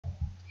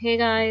Hey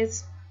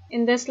guys,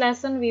 in this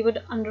lesson we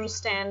would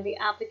understand the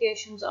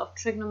applications of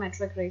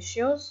trigonometric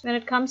ratios. When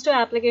it comes to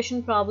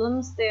application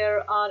problems,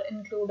 there are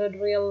included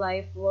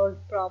real-life word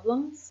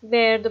problems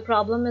where the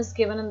problem is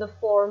given in the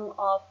form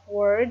of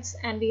words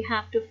and we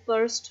have to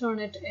first turn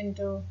it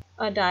into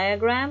a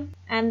diagram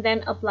and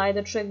then apply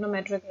the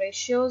trigonometric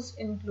ratios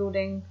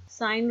including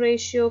sine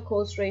ratio,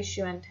 cos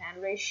ratio and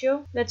tan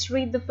ratio. Let's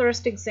read the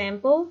first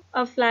example.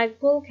 A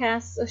flagpole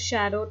casts a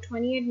shadow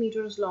 28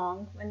 meters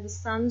long when the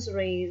sun's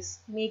rays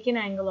make an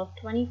angle of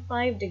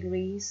 25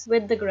 degrees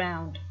with the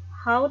ground.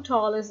 How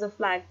tall is the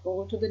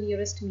flagpole to the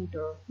nearest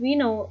meter? We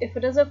know if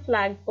it is a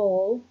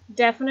flagpole,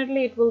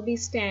 definitely it will be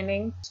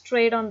standing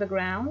straight on the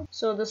ground.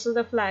 So this is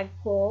the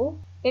flagpole.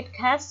 It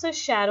casts a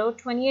shadow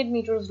 28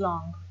 meters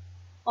long.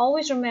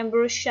 Always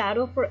remember,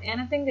 shadow for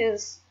anything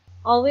is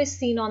always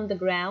seen on the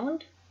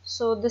ground.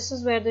 So this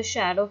is where the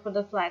shadow for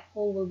the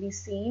flagpole will be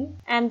seen.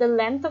 And the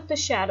length of the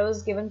shadow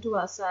is given to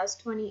us as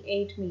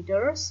 28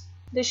 meters.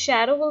 The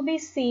shadow will be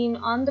seen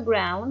on the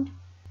ground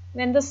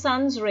when the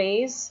sun's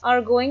rays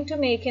are going to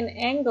make an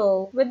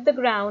angle with the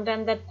ground,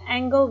 and that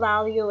angle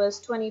value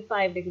is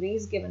 25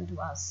 degrees given to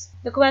us.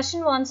 The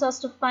question wants us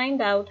to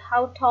find out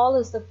how tall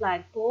is the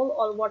flagpole,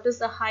 or what is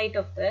the height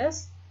of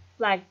this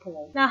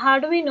flagpole. Now how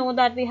do we know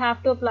that we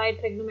have to apply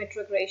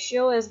trigonometric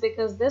ratio? Is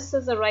because this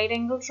is a right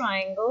angle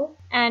triangle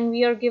and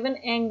we are given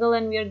angle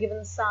and we are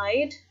given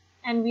side,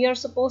 and we are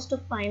supposed to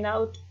find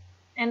out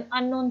an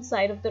unknown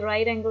side of the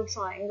right angle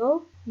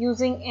triangle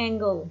using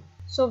angle.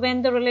 So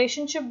when the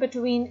relationship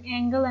between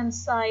angle and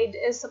side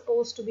is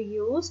supposed to be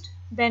used,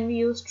 then we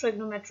use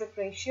trigonometric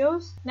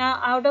ratios. Now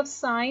out of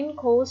sine,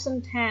 cos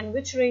and tan,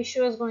 which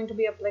ratio is going to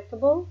be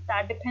applicable?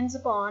 That depends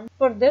upon,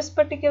 for this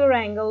particular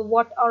angle,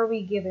 what are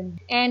we given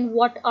and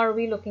what are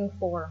we looking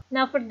for.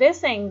 Now for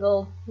this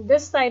angle,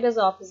 this side is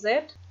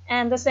opposite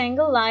and this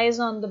angle lies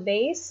on the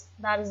base,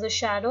 that is the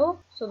shadow.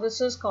 So this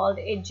is called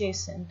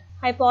adjacent.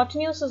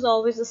 Hypotenuse is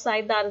always the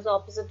side that is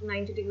opposite to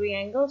 90-degree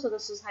angle, so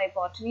this is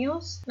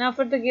hypotenuse. Now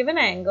for the given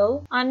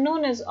angle,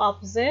 unknown is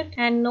opposite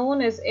and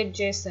known is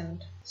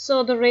adjacent.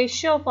 So the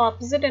ratio of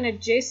opposite and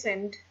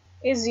adjacent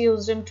is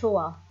used in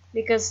TOA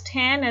because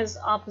tan is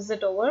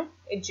opposite over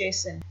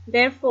adjacent.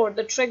 Therefore,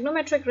 the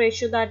trigonometric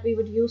ratio that we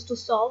would use to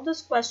solve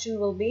this question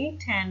will be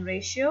tan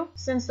ratio.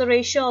 Since the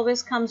ratio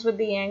always comes with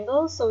the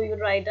angle, so we would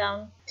write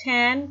down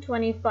tan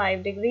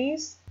 25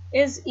 degrees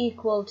is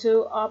equal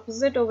to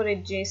opposite over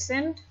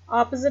adjacent.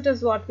 Opposite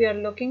is what we are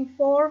looking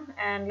for,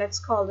 and let's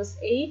call this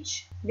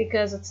h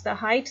because it's the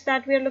height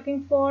that we are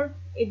looking for.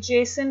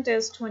 Adjacent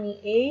is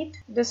 28.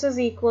 This is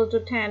equal to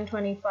tan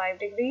 25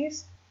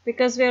 degrees.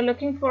 Because we are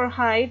looking for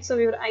height, so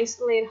we would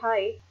isolate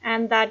height,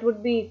 and that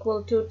would be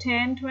equal to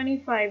tan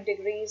 25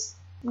 degrees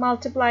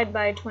multiplied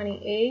by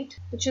 28,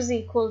 which is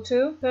equal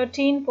to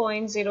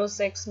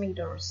 13.06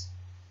 meters.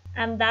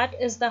 And that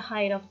is the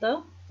height of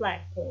the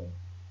flagpole.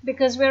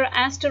 Because we are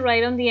asked to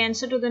write on the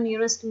answer to the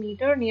nearest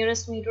meter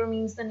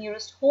means the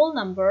nearest whole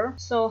number.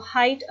 So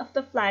height of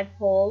the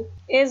flagpole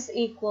is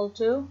equal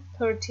to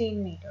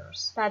 13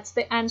 meters. That's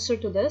the answer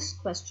to this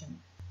question.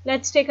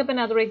 Let's take up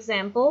another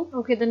example.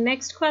 Okay, the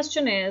next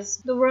question is,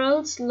 the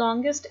world's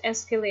longest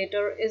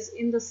escalator is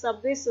in the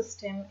subway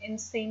system in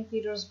St.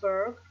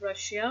 Petersburg,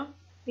 Russia.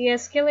 The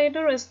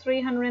escalator is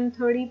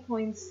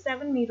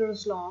 330.7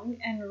 meters long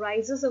and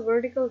rises a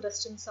vertical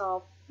distance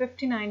of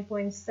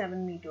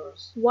 59.7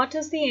 meters. What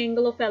is the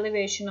angle of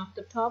elevation of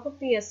the top of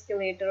the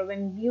escalator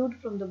when viewed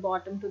from the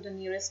bottom to the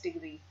nearest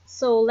degree?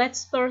 So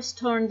let's first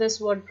turn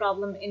this word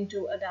problem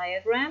into a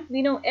diagram.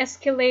 We know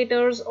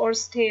escalators or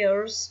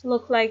stairs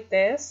look like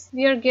this.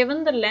 We are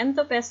given the length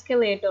of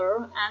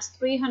escalator as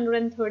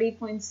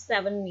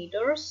 330.7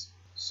 meters.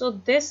 So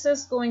this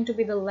is going to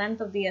be the length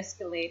of the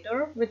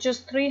escalator, which is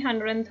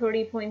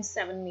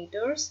 330.7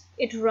 meters.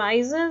 It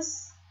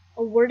rises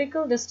a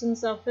vertical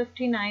distance of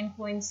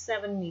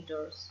 59.7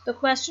 meters. The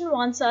question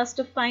wants us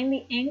to find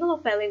the angle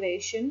of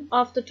elevation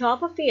of the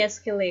top of the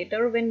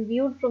escalator when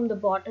viewed from the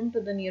bottom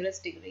to the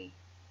nearest degree.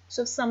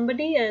 So if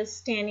somebody is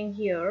standing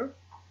here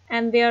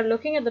and they are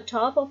looking at the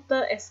top of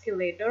the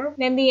escalator,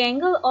 then the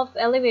angle of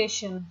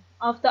elevation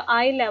of the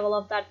eye level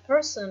of that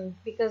person,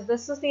 because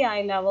this is the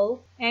eye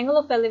level, angle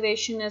of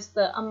elevation is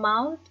the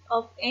amount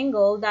of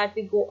angle that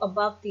we go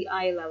above the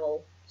eye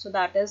level. So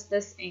that is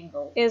this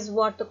angle, is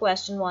what the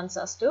question wants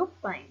us to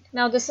find.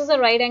 Now this is a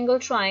right angle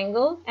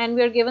triangle and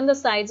we are given the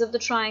sides of the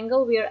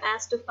triangle. We are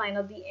asked to find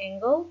out the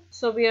angle.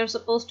 So we are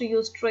supposed to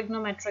use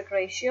trigonometric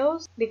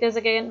ratios because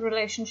again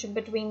relationship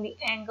between the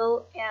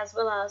angle as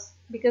well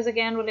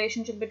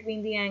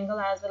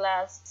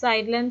as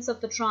side lengths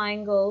of the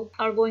triangle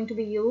are going to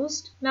be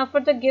used. Now for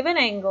the given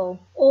angle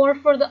or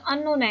for the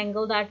unknown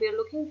angle that we are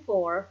looking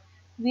for,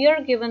 we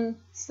are given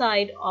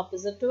side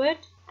opposite to it,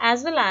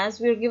 as well as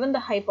we are given the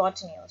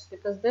hypotenuse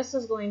because this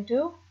is going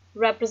to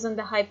represent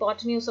the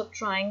hypotenuse of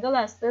triangle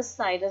as this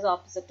side is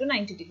opposite to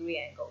 90-degree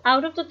angle.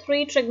 Out of the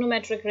three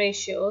trigonometric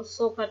ratios,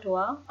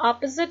 SOHCAHTOA,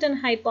 opposite and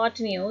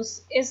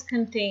hypotenuse is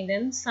contained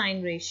in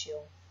sine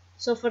ratio.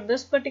 So for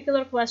this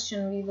particular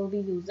question, we will be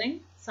using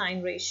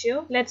sine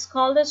ratio. Let's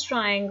call this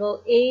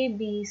triangle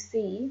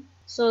ABC.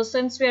 So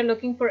since we are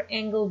looking for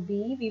angle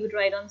B, we would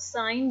write on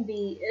sine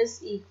B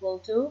is equal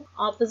to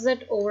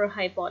opposite over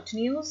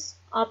hypotenuse.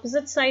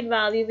 Opposite side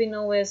value we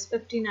know is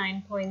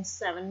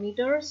 59.7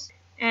 meters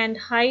and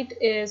height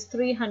is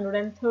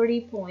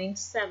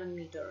 330.7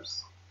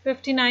 meters.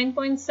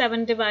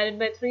 59.7 divided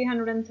by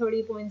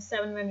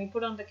 330.7, when we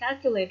put on the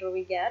calculator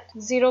we get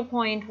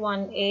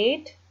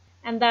 0.18,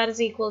 and that is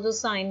equal to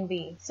sine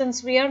B.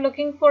 Since we are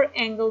looking for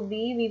angle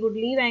B, we would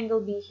leave angle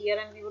B here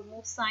and we would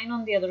move sine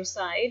on the other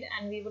side,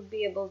 and we would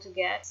be able to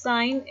get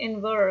sine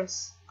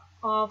inverse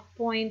of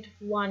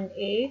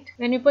 0.18.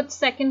 When you put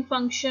second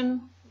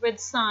function with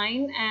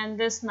sine and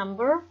this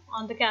number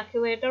on the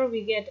calculator,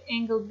 we get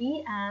angle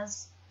B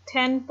as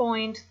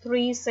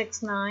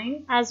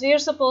 10.369. As we are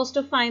supposed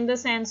to find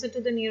this answer to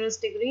the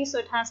nearest degree, so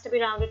it has to be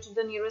rounded to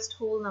the nearest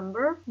whole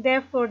number.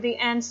 Therefore, the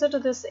answer to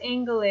this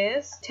angle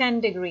is 10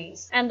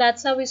 degrees. And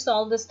that's how we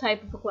solve this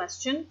type of a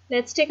question.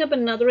 Let's take up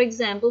another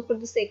example for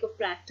the sake of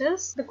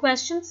practice. The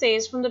question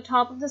says from the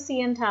top of the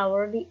CN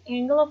tower, the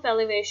angle of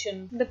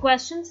elevation. The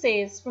question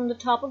says from the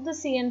top of the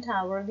CN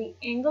tower, the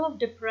angle of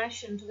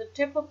depression to the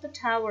tip of the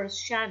tower's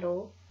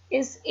shadow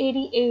is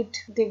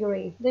 88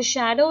 degrees. The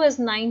shadow is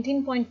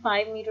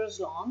 19.5 meters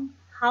long.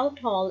 How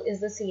tall is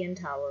the CN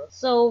tower?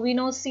 So we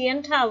know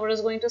CN tower is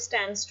going to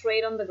stand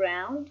straight on the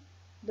ground.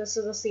 This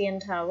is the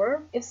CN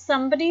tower. If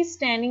somebody is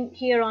standing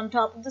here on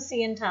top of the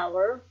CN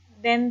tower,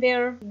 then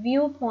their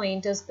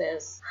viewpoint is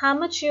this. How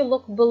much you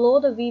look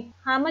below the viewpoint,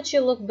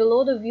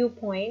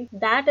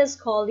 that is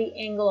called the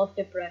angle of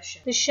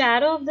depression. The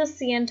shadow of the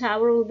CN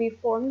tower will be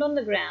formed on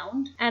the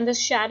ground, and the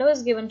shadow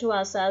is given to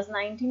us as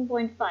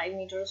 19.5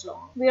 meters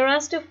long. We are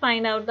asked to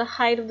find out the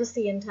height of the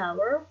CN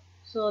tower.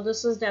 So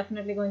this is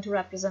definitely going to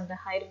represent the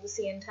height of the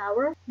CN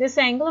tower. This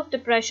angle of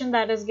depression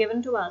that is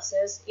given to us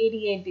is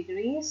 88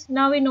 degrees.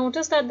 Now we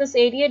notice that this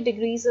 88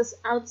 degrees is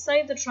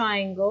outside the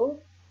triangle.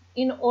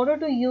 In order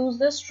to use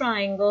this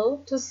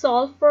triangle to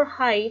solve for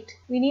height,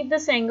 we need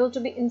this angle to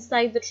be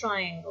inside the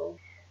triangle.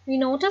 We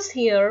notice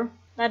here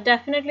that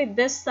definitely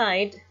this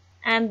side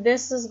and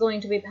this is going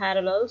to be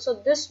parallel, so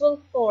this will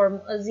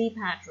form a Z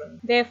pattern.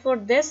 Therefore,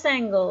 this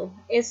angle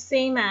is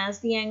same as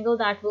the angle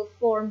that will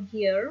form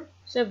here.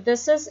 So if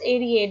this is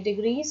 88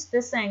 degrees,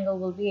 this angle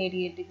will be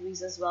 88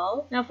 degrees as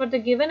well. Now for the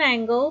given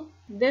angle,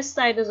 this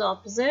side is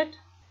opposite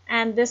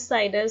and this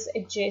side is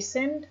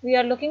adjacent. We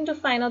are looking to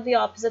find out the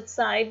opposite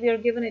side. We are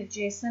given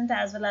adjacent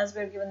as well as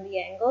we are given the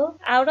angle.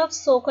 Out of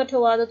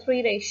SOHCAHTOA, the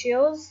three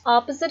ratios,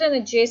 opposite and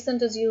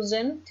adjacent is used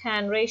in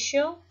tan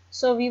ratio.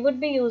 So we would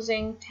be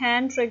using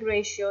tan trig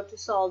ratio to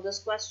solve this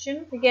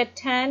question. We get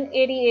tan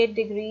 88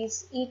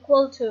 degrees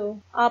equal to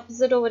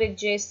opposite over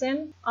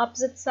adjacent.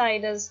 Opposite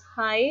side is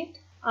height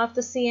of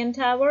the CN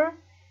tower,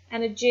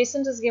 and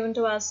adjacent is given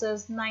to us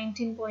as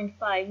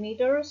 19.5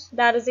 meters.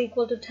 That is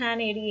equal to tan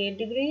 88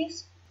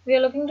 degrees. We are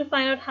looking to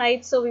find out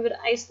height, so we would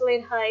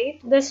isolate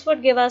height. This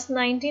would give us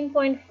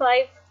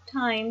 19.5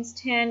 times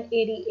tan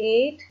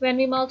 88. When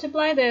we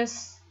multiply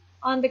this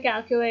on the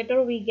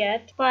calculator, we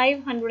get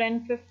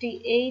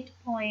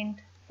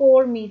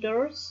 558.4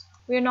 meters.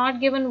 We are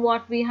not given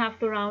what we have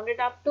to round it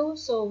up to,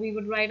 so we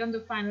would write on the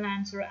final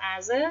answer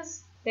as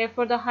is.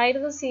 Therefore, the height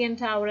of the CN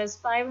tower is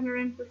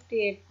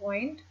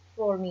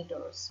 558.4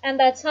 meters. And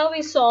that's how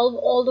we solve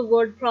all the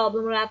word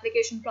problem or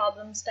application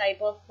problems type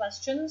of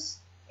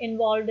questions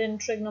involved in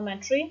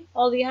trigonometry.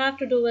 All we have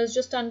to do is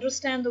just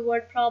understand the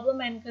word problem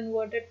and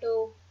convert it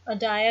to a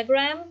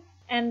diagram,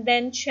 and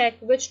then check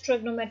which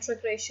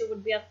trigonometric ratio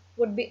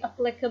would be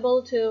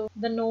applicable to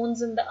the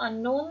knowns and the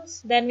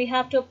unknowns. Then we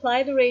have to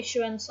apply the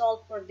ratio and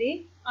solve for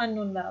the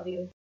unknown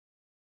value.